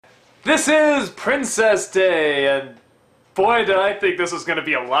This is Princess Day, and boy, did I think this was going to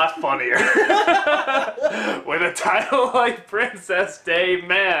be a lot funnier. With a title like Princess Day,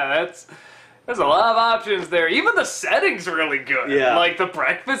 man, there's a lot of options there. Even the setting's really good. Yeah. Like the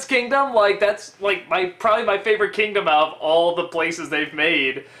Breakfast Kingdom, that's like probably my favorite kingdom out of all the places they've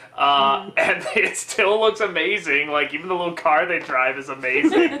made. And it still looks amazing. Like even the little car they drive is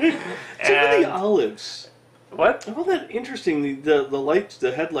amazing. Except for the olives. What? I found that interesting. The lights,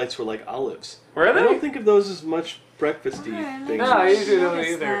 the headlights were like olives. Were they? I don't think of those as much breakfasty Alright, things. No, I usually don't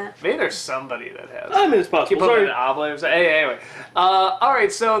noticed either. that. Maybe there's somebody that has. I mean, it's possible. Keep putting Sorry. in olives. Hey, anyway. All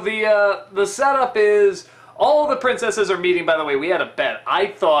right, so the setup is all the princesses are meeting. By the way, we had a bet. I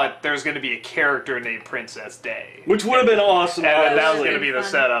thought there was going to be a character named Princess Day, Which would have been awesome. and that was honestly. going to be the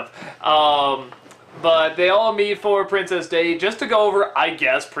Fun. setup. But they all meet for Princess Day just to go over, I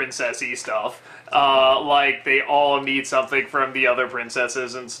guess, princessy stuff. Like they all need something from the other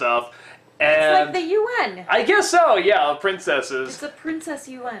princesses and stuff. It's And like the UN. I guess so. Yeah, princesses. It's a princess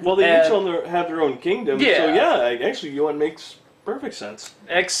UN. Well, they And- each have their own kingdom. Yeah. So yeah, actually, UN makes perfect sense.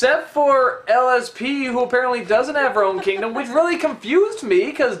 Except for LSP, who apparently doesn't have her own kingdom, which really confused me,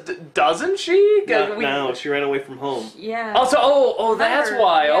 because doesn't she? 'Cause Not we- now. She ran away from home. Yeah. Also, oh, that's Remember,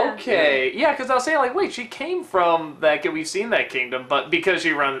 why. yeah. Okay, yeah, because I was saying like, wait, she came from that. We've seen that kingdom, but because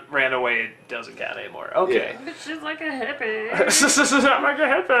she ran away, it doesn't count anymore. Okay, But she's like a hippie. I'm like a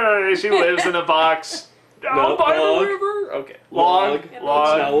hippie. She lives in a box down No, by log. the river. Okay, log, It's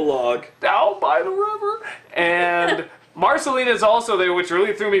log, now a log. down by the river, and. Marcelina's also there, which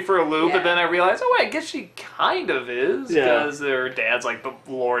really threw me for a loop, Yeah. but then I realized, oh wait, I guess she kind of is, Yeah. because her dad's like the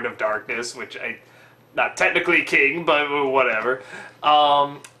Lord of Darkness, which not technically king, but whatever.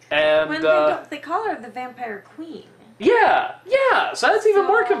 And, When they call her the Vampire Queen. yeah, so that's even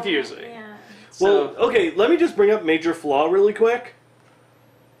more So, confusing. Yeah. Well, okay, let me just bring up major flaw really quick.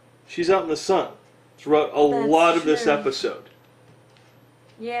 She's out in the sun throughout a That's lot of this true. episode.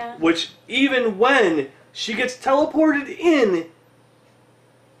 Yeah. Which, even when she gets teleported in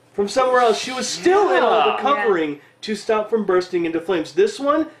from somewhere else, she was still in all the Yeah. covering to stop from bursting into flames. This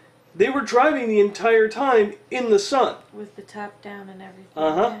one, they were driving the entire time in the sun. With the top down and everything.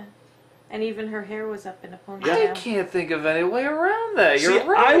 Uh-huh. Yeah. And even her hair was up in a I ponytail. can't think of any way around that. You're See,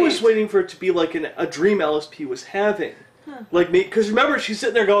 right. I was waiting for it to be like a dream LSP was having. Like me, because remember, she's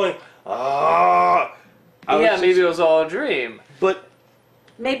sitting there going, ah. I was Yeah, just- maybe it was all a dream. But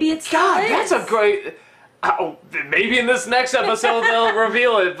Maybe it's God, still that's is. a great. Oh, maybe in this next episode they'll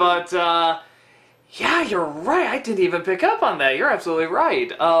reveal it, but yeah, you're right. I didn't even pick up on that. You're absolutely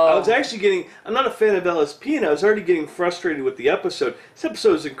right. I was actually I'm not a fan of LSP, and I was already getting frustrated with the episode. This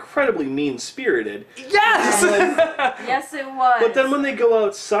episode is incredibly mean-spirited. yes. Yes, it was. But then when they go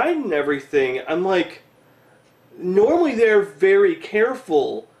outside and everything, I'm like, normally they're very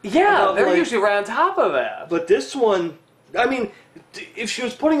careful. Yeah, about, they're like- usually right on top of that. But this one, I mean, if she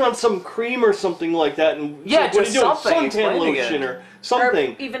was putting on some cream or something like that, and Yeah, like, what are just you doing? something, Suntan explaining lotion it. or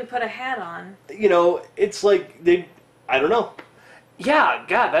something. Or even put a hat on. You know, it's like I don't know. Yeah,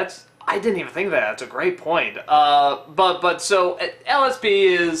 God, I didn't even think of that. That's a great point. But so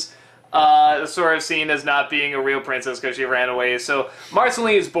LSP is sort of seen as not being a real princess because she ran away. So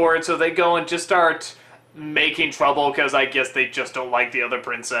Marceline is bored, so they go and just start making trouble because I guess they just don't like the other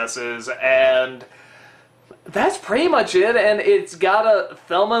princesses, and that's pretty much it. And it's got a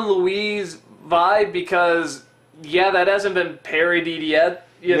Thelma and Louise vibe because yeah, that hasn't been parodied yet.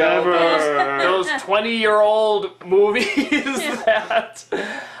 You know, Never. those 20-year-old movies that.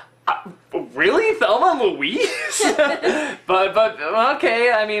 Really, Thelma and Louise? but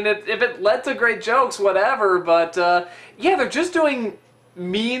okay. I mean, if it led to great jokes, whatever. But yeah, they're just doing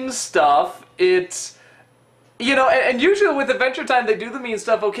mean stuff. It's and usually with Adventure Time they do the mean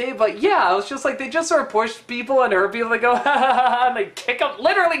stuff, okay. But yeah, it's just like they just sort of push people and hurt people. They go ha ha ha, and they kick them,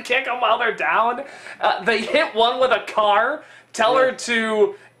 literally kick them while they're down. They hit one with a car. Tell her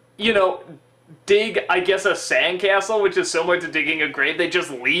to, dig, I guess, a sandcastle, which is similar to digging a grave. They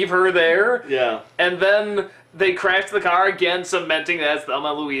just leave her there. Yeah. And then they crash the car again, cementing that it's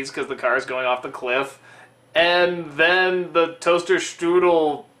Thelma and Louise because the car is going off the cliff. And then the Toaster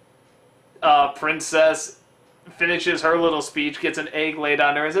Strudel princess finishes her little speech, gets an egg laid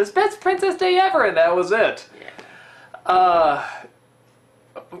on her, and says, "Best Princess Day ever," and that was it.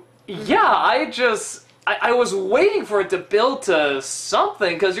 I was waiting for it to build to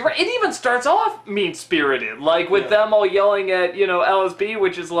something, because you're right, it even starts off mean-spirited, like with them all yelling at, LSP,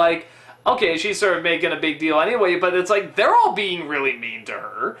 which is like, okay, she's sort of making a big deal anyway, but it's like, they're all being really mean to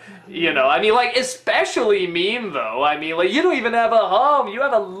her, I mean, like, especially mean, though, I mean, like, you don't even have a home, you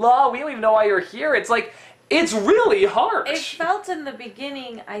have a law, we don't even know why you're here, it's like, It's really It harsh. felt in the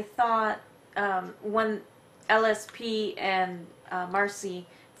beginning, I thought, when LSP and Marcy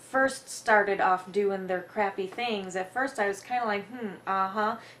first started off doing their crappy things, at first I was kind of like,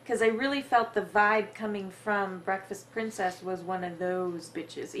 because I really felt the vibe coming from Breakfast Princess was one of those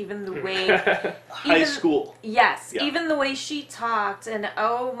bitches. Even the way... High school. Yes, Yeah. even the way she talked, and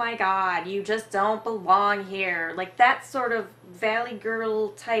oh my god, you just don't belong here. Like that sort of Valley Girl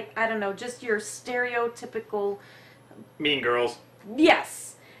type, I don't know, just your stereotypical... Mean Girls.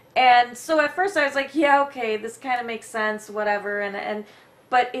 Yes. And so at first I was like, yeah, okay, this kind of makes sense, whatever,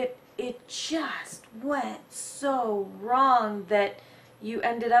 but it just went so wrong that you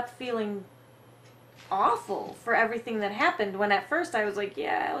ended up feeling awful for everything that happened, when at first I was like,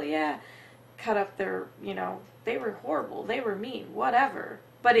 yeah, hell yeah, cut up their, they were horrible, they were mean, whatever.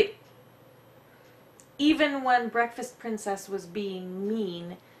 But even when Breakfast Princess was being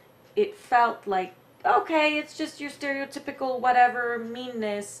mean, it felt like, okay, it's just your stereotypical whatever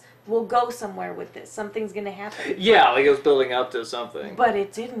meanness. We'll go somewhere with this. Something's gonna happen. Yeah, like it was building up to something. But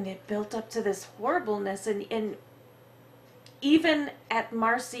it didn't. It built up to this horribleness, and even at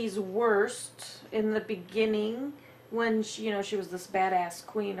Marcy's worst in the beginning, when she was this badass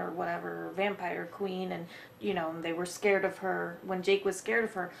queen or whatever, vampire queen, and they were scared of her. When Jake was scared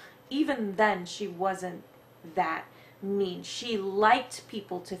of her, even then she wasn't that mean. She liked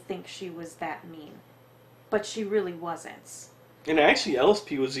people to think she was that mean, but she really wasn't. And actually,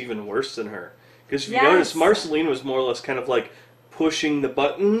 LSP was even worse than her. Because if you Yes. notice, Marceline was more or less kind of like pushing the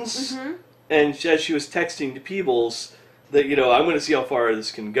buttons. Mm-hmm. And as she was texting to Peebles that, I'm going to see how far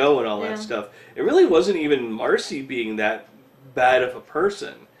this can go and all Yeah. that stuff. It really wasn't even Marcy being that bad of a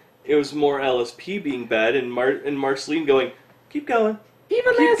person. It was more LSP being bad and Marceline going, keep going.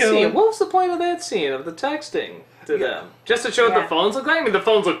 Even Keep that going. scene. What was the point of that scene, of the texting to Yeah. them? Just to show what Yeah. the phones look like? I mean, the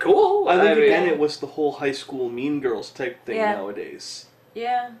phones look cool. I think, mean, again, it was the whole high school Mean Girls type thing Yeah. nowadays.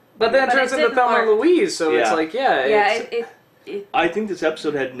 Yeah. But then it But turns it into didn't Thelma and work. Louise, so it's Yeah. like, yeah. Yeah. It's, I think this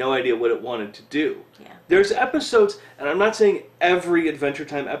episode had no idea what it wanted to do. Yeah. There's episodes, and I'm not saying every Adventure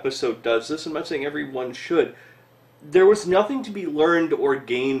Time episode does this, I'm not saying every one should. There was nothing to be learned or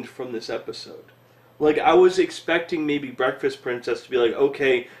gained from this episode. Like, I was expecting maybe Breakfast Princess to be like,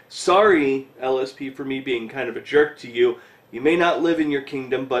 okay, sorry, LSP, for me being kind of a jerk to you. You may not live in your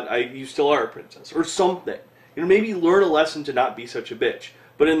kingdom, but you still are a princess. Or something. Maybe learn a lesson to not be such a bitch.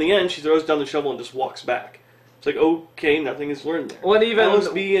 But in the end, she throws down the shovel and just walks back. It's like, okay, nothing is learned there. Well, even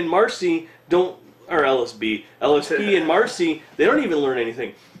LSP and Marcy don't, or LSP and Marcy, they don't even learn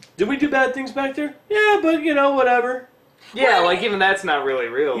anything. Did we do bad things back there? Yeah, but whatever. yeah, Well, like even that's not really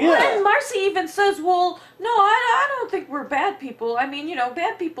real. Yeah. And Marcy even says, well, no, I don't think we're bad people. I mean,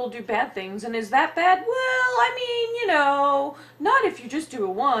 bad people do bad things, and is that bad? Well, I mean, not if you just do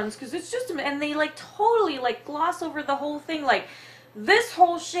it once, because it's just, and they, totally, gloss over the whole thing, this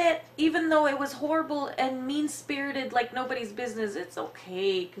whole shit, even though it was horrible and mean-spirited, like nobody's business, it's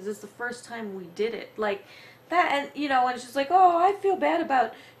okay, because it's the first time we did it. That, and, and it's just like, oh, I feel bad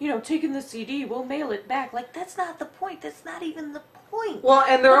about, taking the CD, we'll mail it back. That's not the point. That's not even the point. Well,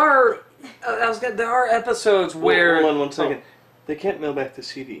 and there are, there are episodes where. Hold on 1 second. They can't mail back the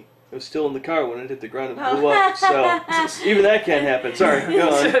CD. It was still in the car when it hit the ground and blew up, so even that can't happen. Sorry, go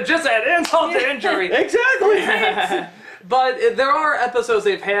on. Just add insult to injury. Exactly! But there are episodes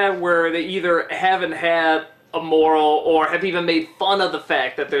they've had where they either haven't had a moral or have even made fun of the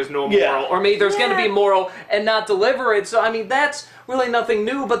fact that there's no moral, Yeah. or maybe there's going to be Yeah. moral and not deliver it. So, I mean, that's really nothing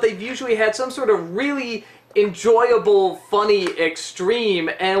new, but they've usually had some sort of really enjoyable, funny extreme.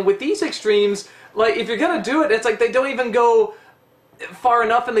 And with these extremes, if you're going to do it, it's like they don't even go far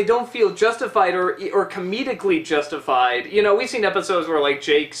enough and they don't feel justified or comedically justified. We've seen episodes where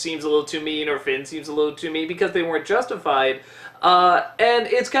Jake seems a little too mean or Finn seems a little too mean because they weren't justified. And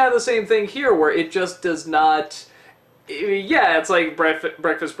it's kind of the same thing here where it just does not... Yeah, it's like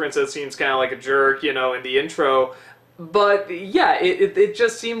Breakfast Princess seems kind of like a jerk, in the intro. But yeah, it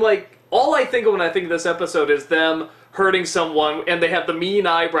just seemed like... All I think of when I think of this episode is them hurting someone, and they have the mean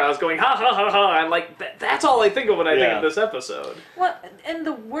eyebrows going, ha ha ha ha, and that's all I think of when I think of this episode. Well, and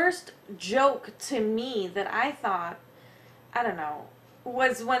the worst joke to me that I thought, I don't know,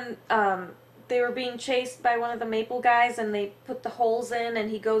 was when they were being chased by one of the Maple guys, and they put the holes in,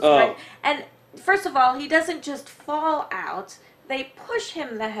 and he goes right. And first of all, he doesn't just fall out; they push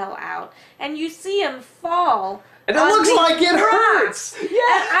him the hell out, and you see him fall. And it looks like it hurts! And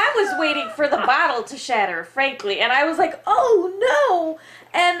I was waiting for the bottle to shatter, frankly, and I was like, oh no!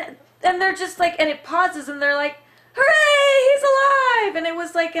 And they're just and it pauses, and they're like, hooray, alive, and it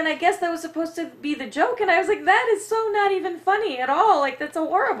was like, and I guess that was supposed to be the joke, and I was like, that is so not even funny at all. Like, that's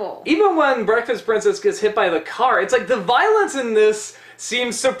horrible. Even when Breakfast Princess gets hit by the car, it's like the violence in this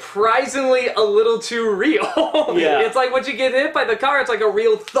seems surprisingly a little too real. Yeah. It's like when you get hit by the car, it's like a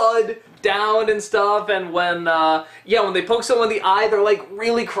real thud down and stuff, and when when they poke someone in the eye, they're like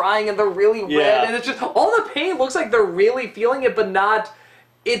really crying and they're really red, and it's just all the pain looks like they're really feeling it, but not.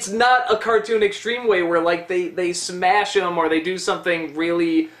 It's not a cartoon extreme way where like they smash them or they do something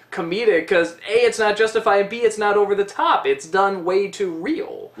really comedic, because A, it's not justified, and B, it's not over the top. It's done way too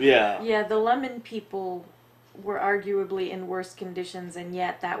real. Yeah. Yeah, the lemon people were arguably in worse conditions, and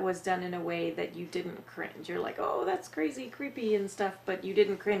yet that was done in a way that you didn't cringe. You're like, oh, that's crazy, creepy and stuff, but you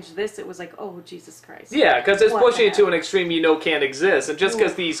didn't cringe. This, it was like, oh, Jesus Christ. Yeah, because it's What pushing the it to heck? an extreme you know can't exist, and just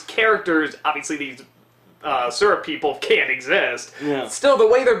because these characters, obviously these syrup people can't exist. Yeah. Still, the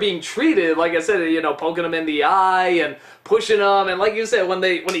way they're being treated, like I said, poking them in the eye and pushing them, and like you said, when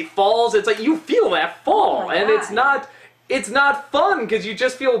he falls, it's like you feel that fall, Oh my and God. it's not fun because you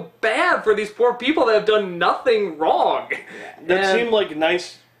just feel bad for these poor people that have done nothing wrong. That And, seem like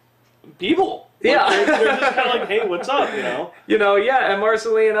nice people. Like, Yeah. they're just kind of like, hey, what's up, you know? and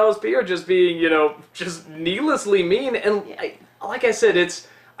Marceline and LSP are just being, just needlessly mean, and like I said,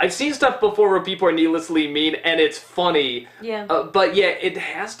 I've seen stuff before where people are needlessly mean, and it's funny. Yeah. But yeah, it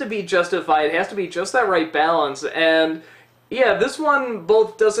has to be justified. It has to be just that right balance. And yeah, this one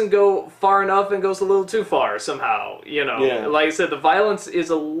both doesn't go far enough and goes a little too far somehow. Yeah. Like I said, the violence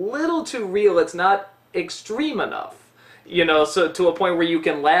is a little too real. It's not extreme enough. So to a point where you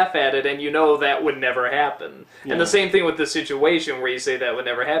can laugh at it and that would never happen. Yeah. And the same thing with the situation where you say that would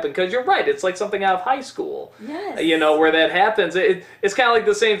never happen, because you're right, it's like something out of high school. Yes. Where that happens. It's kind of like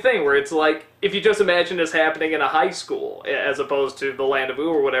the same thing, where it's like, if you just imagine this happening in a high school, as opposed to the Land of Ooh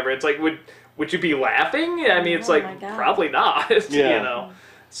or whatever, it's like, would you be laughing? I mean, it's Oh like, my God. probably not, Yeah.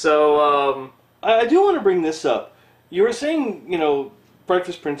 So, I do want to bring this up. You were saying,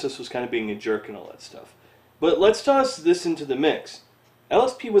 Breakfast Princess was kind of being a jerk and all that stuff. But let's toss this into the mix.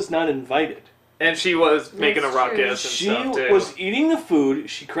 LSP was not invited. and she was making a That's ruckus true. and She stuff, too. was eating the food.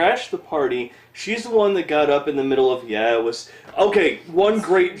 She crashed the party. She's the one that got up in the middle of, it was... Okay, one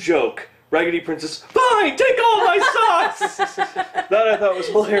great joke. Raggedy Princess, fine, take all my socks! That I thought was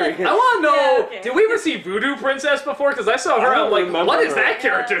hilarious. I want to know, Yeah, okay. did we ever see Voodoo Princess before? Because I saw her, I don't I'm like, remember what is her. that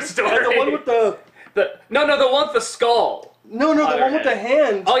character's story? And the one with the... No, the one with the skull. No, the one with the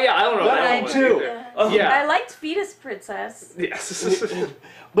hand. Oh yeah, I don't know That that one one too. either. Yeah. I liked Fetus Princess. Yes.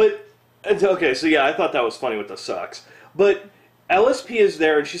 But, okay, so yeah, I thought that was funny with the socks. But LSP is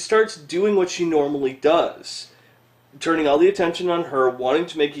there, and she starts doing what she normally does. Turning all the attention on her, wanting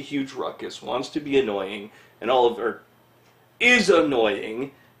to make a huge ruckus, wants to be annoying, and all of her is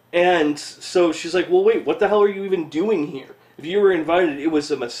annoying. And so she's like, well, wait, what the hell are you even doing here? If you were invited, it was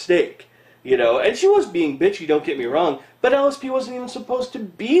a mistake. And she was being bitchy, don't get me wrong, but LSP wasn't even supposed to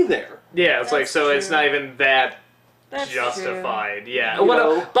be there. Yeah, it's like, That's so it's true. not even that That's justified. Yeah. You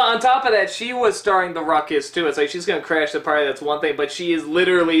know? But on top of that, she was starting the ruckus too. It's like she's going to crash the party, that's one thing, but she is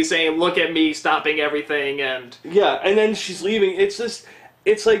literally saying, look at me, stopping everything, and... Yeah, and then she's leaving.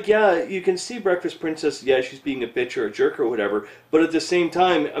 It's like, yeah, you can see Breakfast Princess, yeah, she's being a bitch or a jerk or whatever, but at the same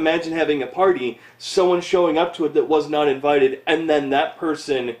time, imagine having a party, someone showing up to it that was not invited, and then that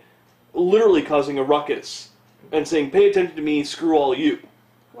person literally causing a ruckus and saying, pay attention to me, screw all you.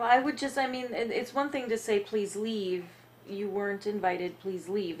 Well, I would just, it's one thing to say, please leave. You weren't invited, please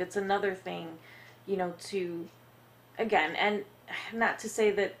leave. It's another thing, to, again, and not to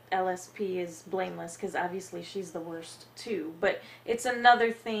say that LSP is blameless, because obviously she's the worst too, but it's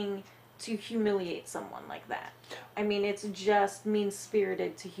another thing to humiliate someone like that. It's just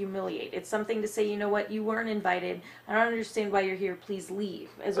mean-spirited to humiliate. It's something to say, you know what, you weren't invited, I don't understand why you're here, please leave.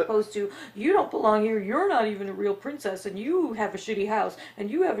 As opposed to, you don't belong here, you're not even a real princess, and you have a shitty house, and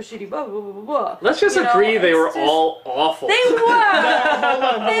you have a shitty blah, blah, blah, blah, blah. Let's just agree they were all awful. They were! Hold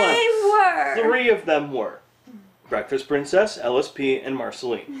on. They were! 3 of them were. Breakfast Princess, LSP, and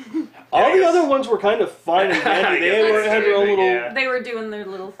Marceline. All the other ones were kind of fine and I dandy. guess They that's had their own true, little yeah. They were doing their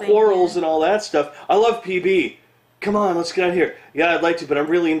little thing. quarrels yeah. and all that stuff. I love PB. Come on, let's get out of here. Yeah, I'd like to, but I'm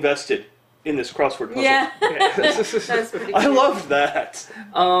really invested in this crossword puzzle. Yeah. Yeah. That's pretty I cute. loved that.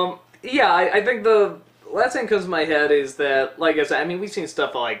 Yeah, I think the last thing that comes to my head is that, like I said, we've seen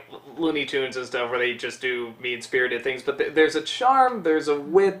stuff like Looney Tunes and stuff where they just do mean-spirited things, but there's a charm, there's a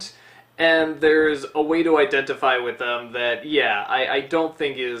wit, and there's a way to identify with them that, yeah, I don't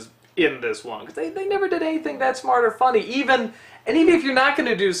think is in this one because they never did anything that smart or funny. Even if you're not going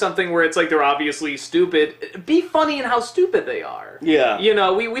to do something where it's like they're obviously stupid, be funny in how stupid they are. Yeah. You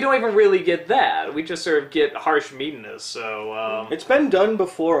know, we don't even really get that. We just sort of get harsh meanness. So It's been done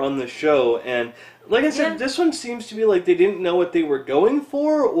before on the show, and like I said, this one seems to be like they didn't know what they were going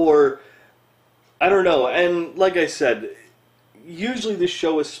for, or I don't know. And like I said, usually this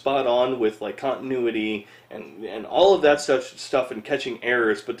show is spot on with like continuity and all of that stuff and catching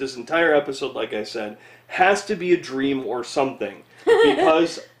errors, but this entire episode, like I said, has to be a dream or something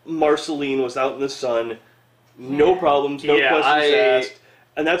because Marceline was out in the sun, no problems, no questions asked,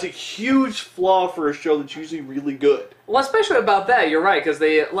 and that's a huge flaw for a show that's usually really good. Well, especially about that, you're right, because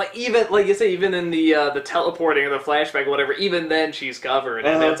they like you say, even in the teleporting or the flashback, or whatever, even then she's covered,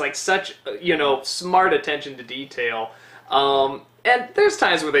 and it's like such smart attention to detail. And there's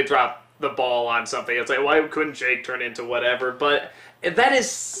times where they drop the ball on something. It's like, why couldn't Jake turn into whatever? But that is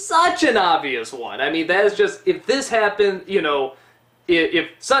such an obvious one. I mean, that is just, if this happened, if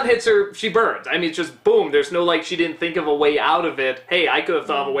sun hits her, she burns. I mean, it's just boom. There's no like, she didn't think of a way out of it. Hey, I could have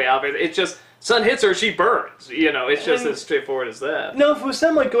thought of a way out of it. It's just, sun hits her, she burns. It's just as straightforward as that. No, if it was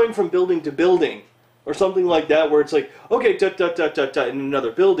them like going from building to building, or something like that, where it's like, okay, in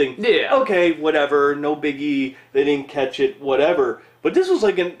another building. Yeah. Okay, whatever, no biggie, they didn't catch it, whatever. But this was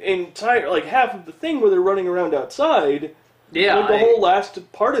like an entire, like half of the thing where they're running around outside. Yeah. Like the whole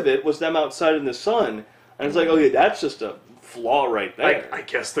last part of it was them outside in the sun. And it's like, okay, that's just a flaw right there. I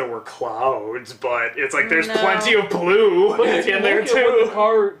guess there were clouds, but it's like there's plenty of blue But in there when the too.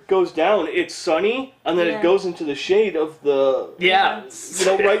 car goes down, it's sunny, and then it goes into the shade of the, Yeah.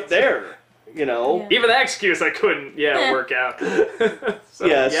 right there. Yeah. Even that excuse I couldn't, work out.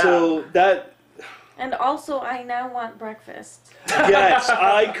 So that... And also, I now want breakfast. Yes,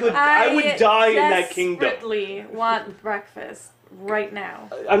 I would die in that kingdom. I desperately want breakfast right now.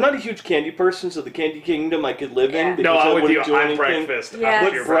 I'm not a huge candy person, so the candy kingdom I could live in. No, because I'm I with wouldn't you. do I'm anything. breakfast. Yes.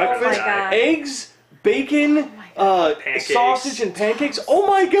 I'm But breakfast, Oh my God. eggs, bacon, Pancakes. sausage and pancakes. Oh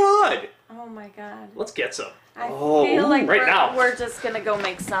my god! Oh my God. Let's get some. I Oh, feel like right now. we're just gonna go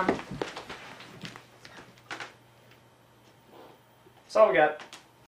make some. That's all we got.